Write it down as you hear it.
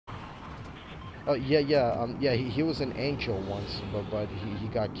Oh yeah. He was an angel once, but he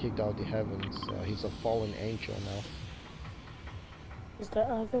got kicked out of the heavens. He's a fallen angel now. Is there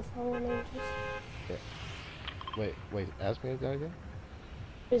other fallen angels? Yeah. Wait. Ask me that again.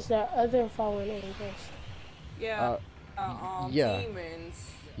 Is there other fallen angels? Yeah, Uh, yeah,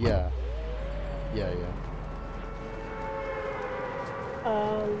 demons. yeah, yeah.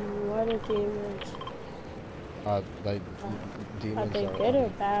 What are demons? Like Uh, are demons they are good or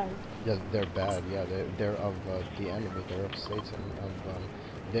bad? yeah, they're bad. Yeah, they're of the enemy. They're of Satan.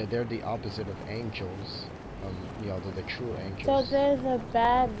 They're the opposite of angels. They're the true So angels. they're the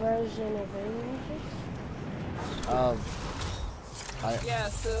bad version of angels? Um, I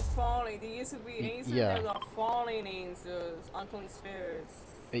Yes, falling. There used to be angels yeah, that are falling angels, unclean spirits,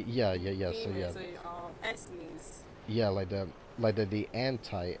 yeah. So yeah, demons, entities. yeah, like the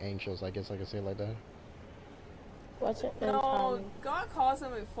anti-angels. I guess I could say it like that. What's an No, anti? God calls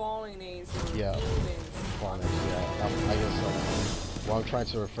them a falling angels, Yeah, demons, fallen angels. unclean Yeah. I spirits. guess what I'm trying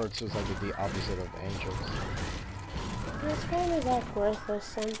to refer to is like the opposite of angels. It's kind of like worthless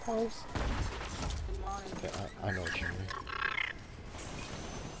sometimes. Demonic. Yeah, I know what you mean.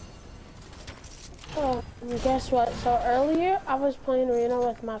 Oh, and guess what? So earlier I was playing Arena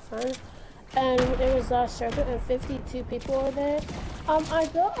with my friend, and it was last circuit, and 52 people were there. I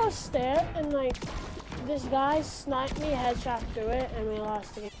built a stair, and like this guy sniped me, headshot through it, and we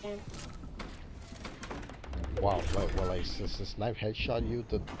lost the game. Wow, like since the snipe headshot you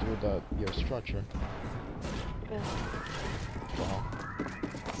through your structure. Yeah. Wow.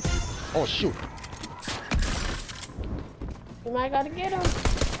 Oh shoot. You might gotta get him.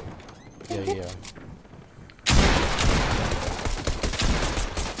 Yeah. Yes.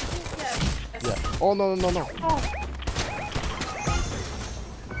 Yeah. Oh no. Oh,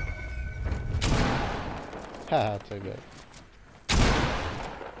 Haha, take that.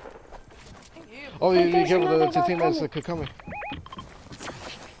 Thank you. Oh, oh, you there's careful, another the guy team is coming. coming.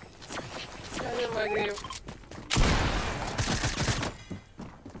 I didn't like you.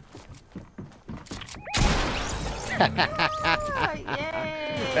 Ah,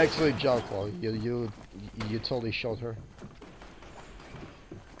 yay! Actually, Jonquil, you totally showed her.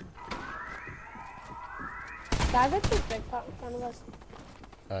 Did I get this big pot in front of us?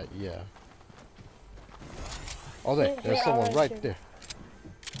 Yeah. Oh, Here, there's I'll someone let right you. there.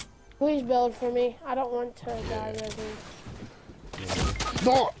 Please build for me. I don't want to die, Yeah. Resident.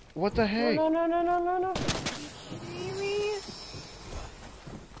 No! What the No, heck? no. Really?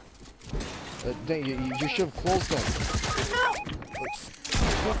 Dang, you should have closed them.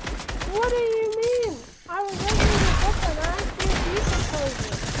 What do you mean? I was ready to open. I asked you if you could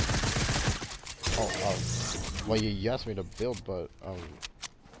close it. Well, you asked me to build, but, alright.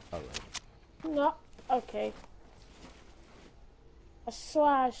 No. Okay. I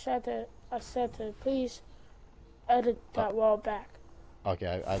swear I said to please edit Uh, that wall back.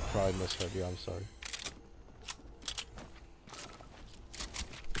 okay, I probably misheard you, I'm sorry.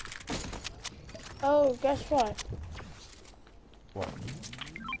 Oh, guess what? What?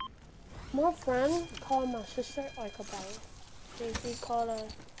 My friend called my sister like about it. He called her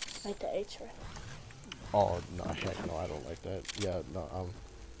like the H word. Oh, no, heck no, I don't like that. Yeah, no,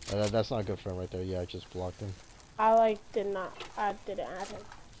 that's not a good friend right there. Yeah, I just blocked him. I didn't add him.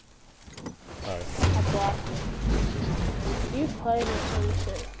 Alright. I blocked him. You played with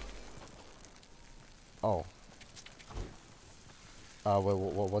him too. Oh.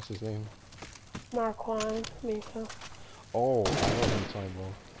 What's his name? Marquand, Miko. Oh, I know what you're talking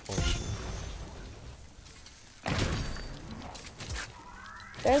about. Oh, shoot.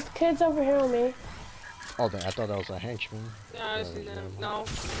 There's kids over here on me. Oh, dang, I thought that was a henchman. Yeah, I see them. No.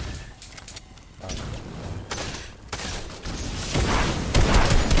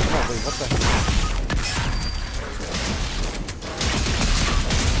 Oh, wait, what the heck?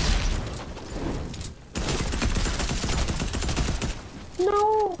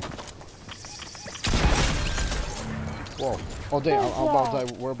 No! Whoa. Oh, dang, I'm about Wow. to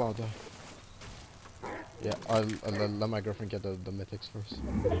die. We're about to die. Yeah, let my girlfriend get the mythics first.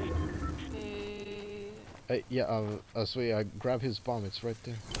 Eh, Hey, yeah, sweet, grab his bomb. It's right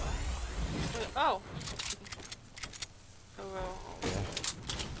there. oh. Oh well.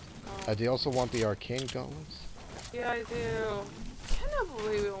 Yeah. Do you also want the arcane gauntlets? Yeah, I do. Cannot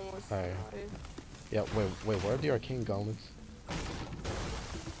believe it almost Alright. died. Yeah, wait, where are the arcane gauntlets?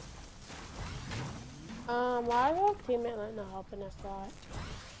 Why is our teammate like not helping us a lot?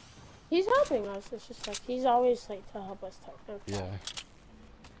 He's helping us. It's just like he's always like to help us type. Yeah.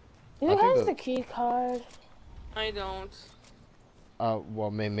 Who I think has the key card? I don't. Well,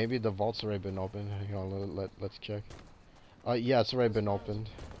 maybe the vault's already been opened. Hang on, let's check. Yeah, it's already been opened.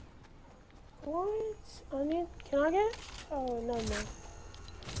 What? I need. Can I get? Oh no no.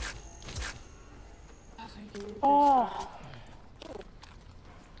 Oh.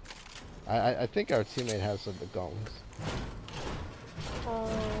 I think our teammate has the gauntlets. Oh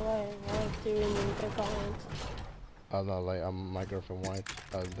wait. What do we need the gauntlets? No, like my girlfriend wanted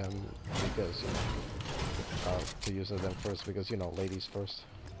them because to use them first because ladies first.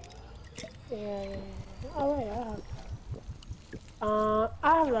 Yeah. Oh wait. I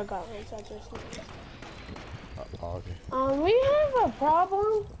have the gauntlets. I just need. Oh, okay. We have a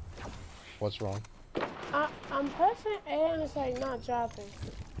problem. What's wrong? I'm pressing A and it's like not dropping.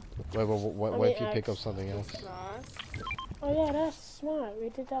 Wait, what if you pick up something else? It's not. Oh yeah, that's smart. We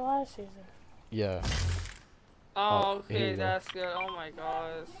did that last season. Yeah. Oh, Here okay, you go. that's good. Oh my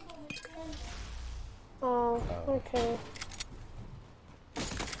gosh. Oh, okay.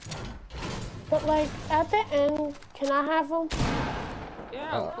 But like at the end, can I have them?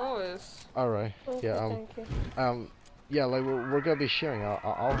 Yeah, of course. All right. Okay, Yeah. thank you. Yeah. Like we're gonna be sharing.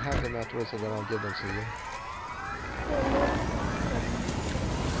 I'll have them afterwards, and then I'll give them to you.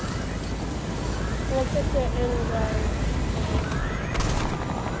 Look at the end, guys.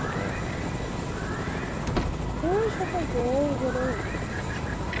 Who is such a really good end?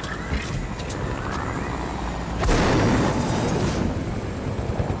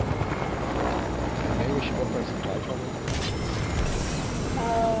 Maybe we should go for a supply drop.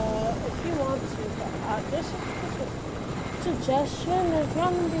 If you want to, but this is a suggestion. There's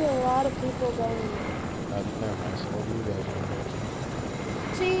gonna be a lot of people going. Never mind. So what do you guys want to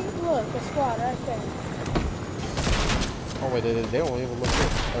do? See, look, the squad right there. Oh wait, they don't even look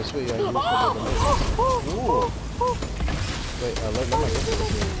good. Oh sweet, yeah, you used to Ooh. Wait, let me get this.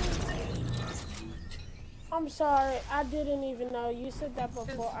 I'm sorry, I didn't even know. You said that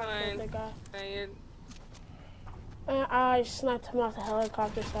before It's I fine. killed the guy. Fine. And I sniped him off the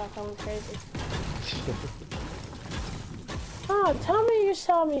helicopter, so I went crazy. Oh, tell me you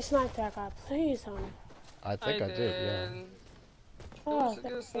saw me snipe that guy. Please tell me. I think I did, yeah. It was a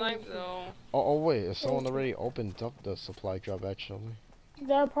good snipe though. Oh wait, someone already opened up the supply drop actually.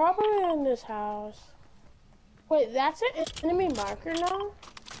 They're probably in this house. Wait, that's an enemy marker now?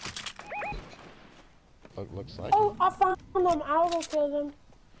 Looks like. Oh, I found them. I will kill them.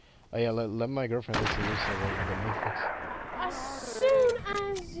 Oh yeah, let my girlfriend introduce the mythics. As soon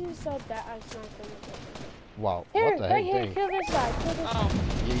as you said that, I sniped them. Wow, Here, what the right heck, here, dang. kill this guy, kill this guy.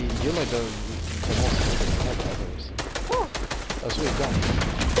 You're like the most sniper I've ever seen. Oh. That's what you've done.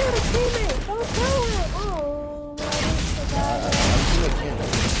 Dude, a teammate, don't kill him. Oh,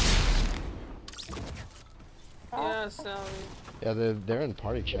 Yeah, Sally. Yeah, they're in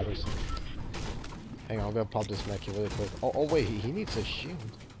party chat or something. Hang on, I'm gonna pop this mech really quick. Oh wait, he needs a shield.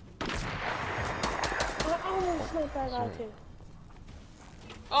 I almost sniped that guy too.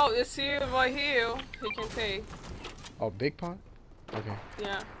 Oh, it's here right here. He can take. Oh, big pot? Okay.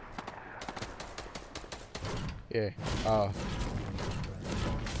 Yeah. Yeah.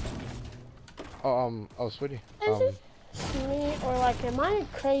 Oh, sweetie. Is it me or like, am I a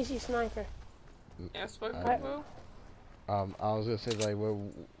crazy sniper? Yes, what boo? I was gonna say like,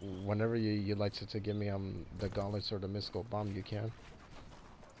 whenever you'd like to give me the gauntlets or the mystical bomb, you can.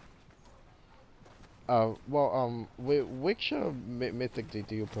 Well, which mythic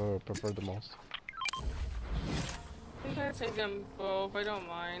do you prefer the most? I think I take them both. I don't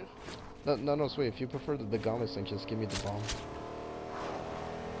mind. No, sweet. If you prefer the gauntlets, then just give me the bomb.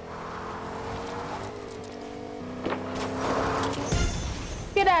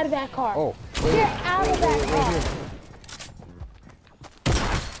 Get out of that car. Oh, Get out of that car.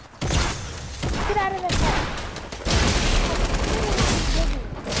 Get out of that car.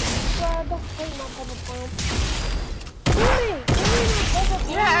 God, don't take my bubble pump. Give me my bubble pump.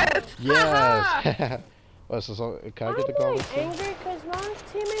 Yes! yes! Well, so can I get the gauntlets? I'm like angry because my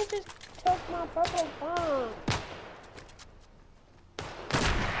teammate just took my purple pump.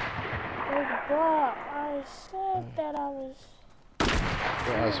 Like, bro, I said that I was...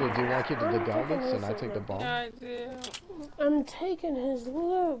 Yeah, so do you want to keep the gauntlets and I take the bomb? Yeah, I do. I'm taking his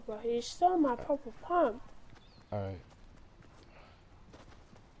loot, bro. He stole my purple pump. Alright.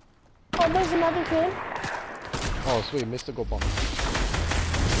 Oh, there's another kid. Oh, sweet. Mystical bomb.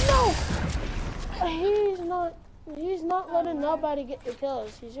 No! He's not letting nobody get the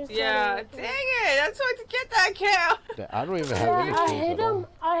kills. He's just Yeah, dang it! I tried to get that kill! I don't even have any kills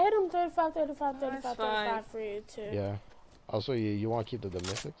I hit him 35, 35, 35, That's 35 fine. for you, too. Yeah. Also, you want to keep the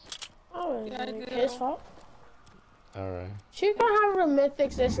mythics? Oh, Yeah, I do. his fault. Alright. She can have the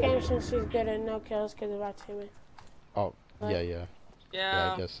mythics this game since she's good at no kills because of our teammate. Oh, yeah. Yeah,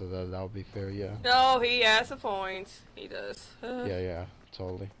 Yeah. I guess so that would be fair, yeah. No, he has a point. He does. Yeah,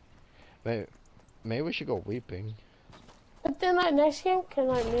 totally. Maybe we should go weeping. But then like next game, can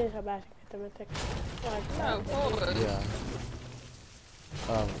like me and Sebastian get the mythic? Like Yeah, of course.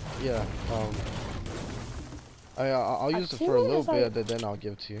 Yeah. Yeah. I'll use it for a little bit, and then I'll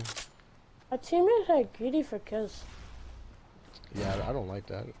give it to you. Our teammates are greedy for kills. Yeah, I don't like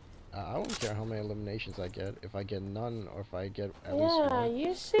that. I don't care how many eliminations I get. If I get none, or if I get at least one. Yeah,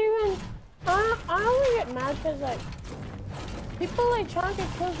 you see when I only get mad because like people like try to get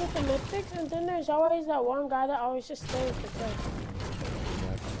kills with the mythics, and then there's always that one guy that always just stays for kills.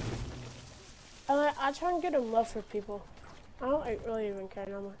 Exactly. And like I try and get him love for people. I don't like, really even care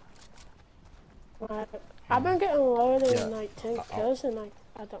no more. Like, I've been getting lower than like 10 kills, and like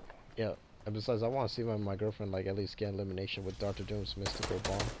I don't care. Yeah. And besides, I want to see when my girlfriend like at least get elimination with Dr. Doom's mystical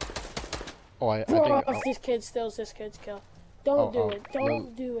bomb. Oh, I think. If this kid steals this kid's kill, don't do it.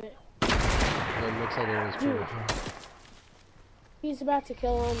 Don't do it. It looks like it was true. He's about to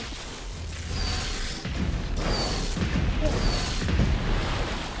kill him.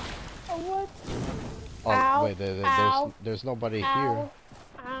 Oh, what? Oh, ow, wait, there's nobody ow, here.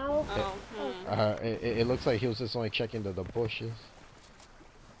 Ow. Oh, It looks like he was just only checking the bushes.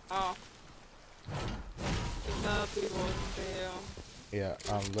 Oh. People fail. Yeah,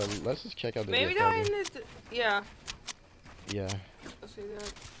 let's just check out the Maybe they're in the... Yeah. Yeah. Let's see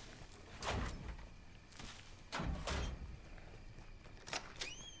that.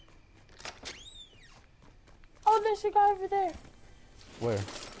 Oh, there's a guy over there. Where?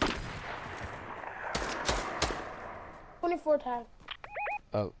 24 tag.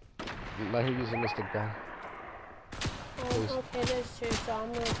 Let her use a mystic bomb. Okay, there's two, so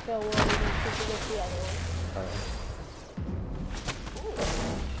I'm gonna kill one and then get the other one.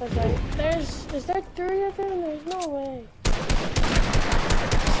 Cause like, is there 3 of them? There's no way.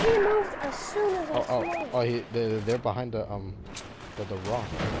 He moved as soon as I they're behind the rock.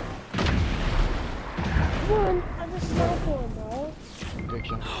 One, I just sniped one, bro. Good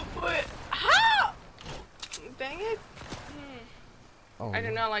job. What? How? Dang it. Oh, I do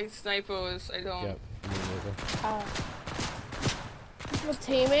not like snipers. I don't. Yep, me neither. My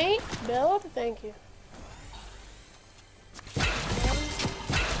teammate, build, thank you.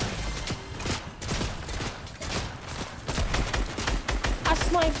 I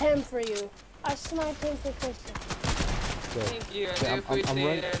sniped him for you. I sniped him for Kristen. Thank you.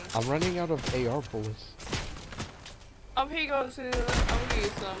 I'm running out of AR bullets. Here you go. I'm gonna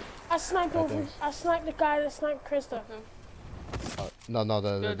use some. I sniped him. I sniped the guy that sniped Krista. No, that was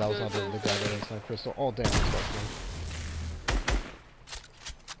not the guy that sniped Crystal. Oh damn,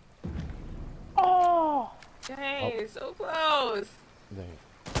 Oh! Dang, so close. Dang.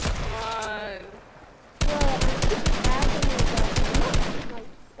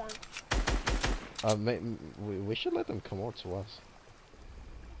 Come on. We should let them come over to us.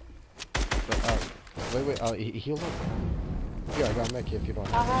 But, wait, heal up. Here, I got a mech if you don't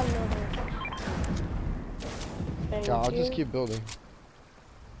have I have no. Yeah, I'll just keep building.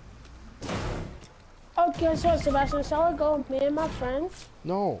 Okay, so Sebastian, shall I go? Me and my friends.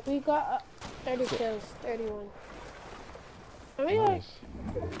 No. We got 30 kills, 31. I mean, Nice.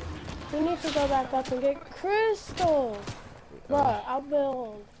 we need to go back up and get Crystal. Bruh, I'll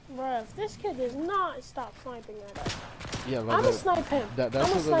build. Bruh, if this kid does not stop sniping at us, yeah, I'm gonna snipe him. That's I'm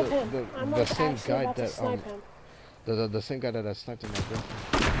gonna snipe him. I'm the same guy that snipe him. the same guy that I sniped in my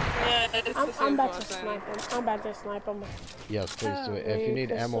girlfriend. Yeah, I'm about to snipe him. I'm about to snipe him. Yes, please do it. If you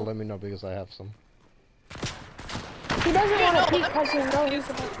need ammo, let me know because I have some. He doesn't want to peek because he knows he's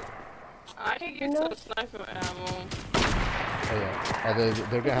about to. I can get some sniper ammo. Oh yeah.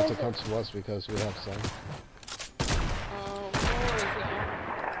 They're gonna have to come to us because we have some. Where is it?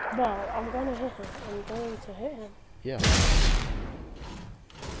 Bro, I'm gonna hit him. I'm going to hit him. Yeah.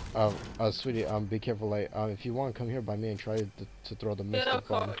 Sweetie, be careful. Like, if you want, come here by me and try to throw the mystic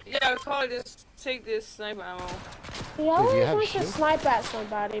bomb. Yeah, Carl, just take this sniper ammo. He always wants to snipe at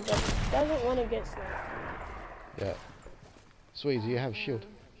somebody, but doesn't want to get sniped. Yeah. Sweetie, do you have shield?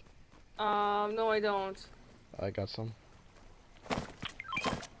 No, I don't. I got some.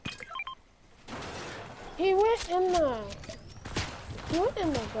 He went in the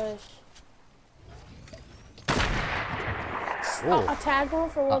bush. A tag one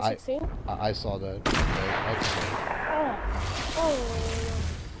for 116? I saw that. Oh.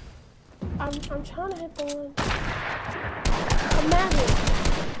 I'm trying to hit the one. Imagine.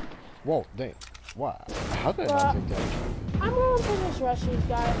 Whoa, dang. What? How did I not take that? I'm going to just rush these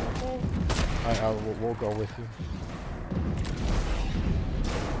guys, okay? We'll go with you.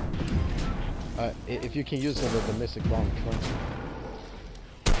 If you can use the mystic bomb, try.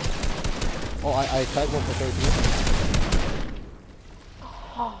 Oh, I tagged one for 13.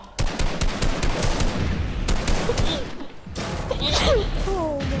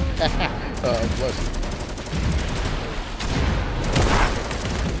 Oh my. Bless you.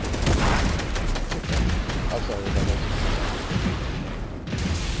 I'm sorry about that.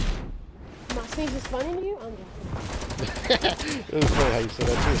 My sneeze is funny to you? I'm joking. It was funny how you said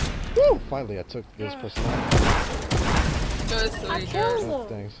that too. Woo! Finally, I took this person out. Good, I sweetie. killed Oh, him.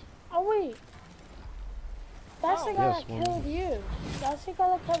 thanks. Oh wait. That's the guy Yes, that one. killed you. That's the guy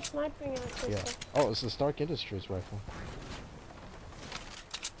that kept sniping our sister. Yeah. Oh, it's the Stark Industries rifle.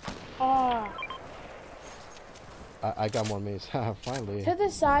 Oh. I got more mates. Haha, finally. To the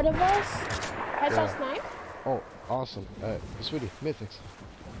side of us. Headshot Yeah. snipe. Oh, awesome. Sweetie, Mythics.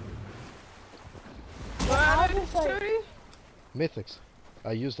 What, just like- sweetie? Mythics.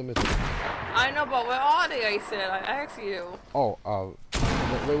 I used the Mythics. I know, but where are they? I said. I asked you. Oh,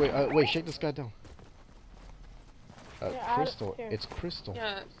 wait, shake this guy down. Yeah, Crystal. here. It's Crystal.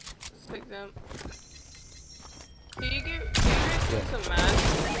 Yeah, stick them. Can you give me some match?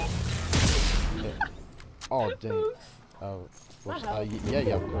 Yeah. Oh, dang. Whoops.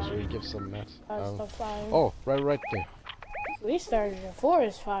 Yeah, of course, we give some mats. That's the fire. Oh, right there. We started a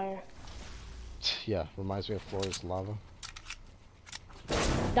forest fire. Yeah, reminds me of Florida's lava.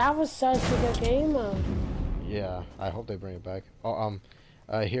 That was such a good game mode. Yeah, I hope they bring it back. Oh,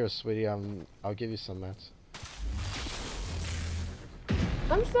 here, sweetie, I'll give you some mats.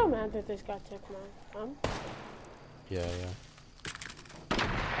 I'm still mad that this guy took mine. Yeah.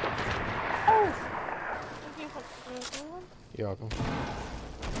 Oh! You're welcome.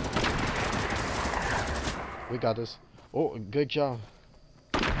 We got this. Oh, good job.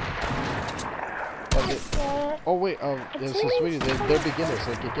 Oh wait, so sweetie, they're beginners.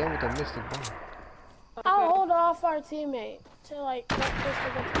 Like, get with the mystic bomb. I'll hold off our teammate to like let this to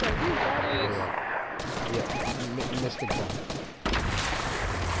get to you. Yeah, mystic bomb.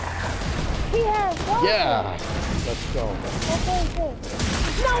 He has one. Yeah, let's go. Okay, good.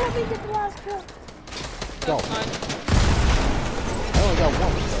 No, let me get the last kill. Go. I only got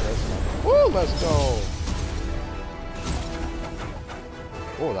one, so that's fine. Woo, let's go.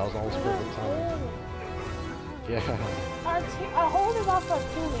 Oh, that was almost perfect timing. Yeah. I'll hold it off our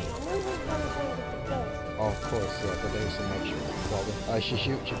teammate. I'm really trying to get the kills. Oh, of course, yeah, but there's so much problem.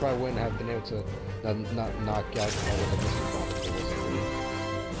 She probably wouldn't have been able to not knock out with the missile bomb if it wasn't for you.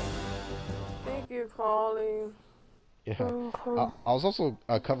 Thank you, Carly. Yeah. I was also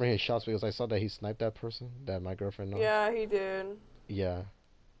covering his shots because I saw that he sniped that person that my girlfriend knows. Yeah, he did. Yeah.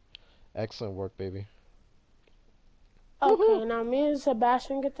 Excellent work, baby. Okay, now me and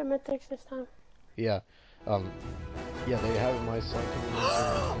Sebastian get the mythics this time. Yeah. Yeah, they have my son coming in.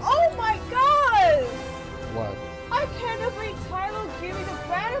 Oh my god! What? I can't believe Tyler gave me the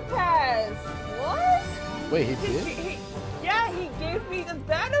battle pass. What? Wait, he did? Yeah, he gave me the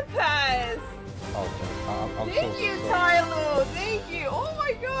battle pass. Oh, dang. I'm Thank you, so Tyler. Thank you. Oh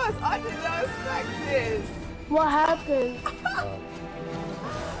my gosh, I did not expect this. What happened?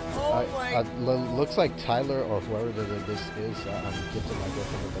 Oh my. Looks like Tyler or whoever this is gifted my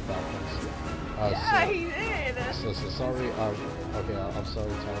girlfriend with the backgrounds. Yeah, he did. So sorry. Okay, I'm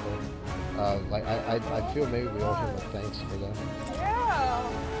sorry, Tyler. Like I feel maybe we owe him a thanks for that. Yeah.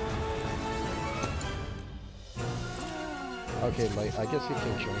 Okay, like I guess he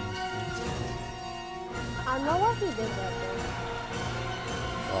can join us. I know why he did that though.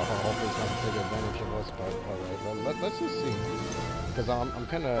 Hopefully he's not gonna take advantage of us, but alright, let's just see. Because I'm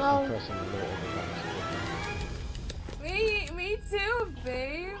kind of impressed and a little overconfident. Me too,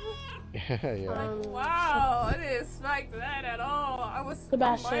 babe. Yeah. Wow, I didn't expect that at all. I was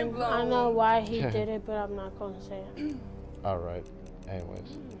Sebastian, mind blown. I know why he did it, but I'm not going to say it. Alright.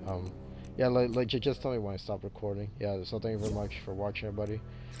 Anyways, yeah, like just tell me when I stop recording. Yeah, so thank you very much for watching, everybody.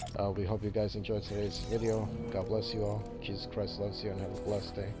 We hope you guys enjoyed today's video. God bless you all. Jesus Christ loves you, and have a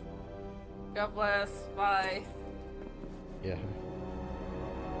blessed day. God bless. Bye. Yeah.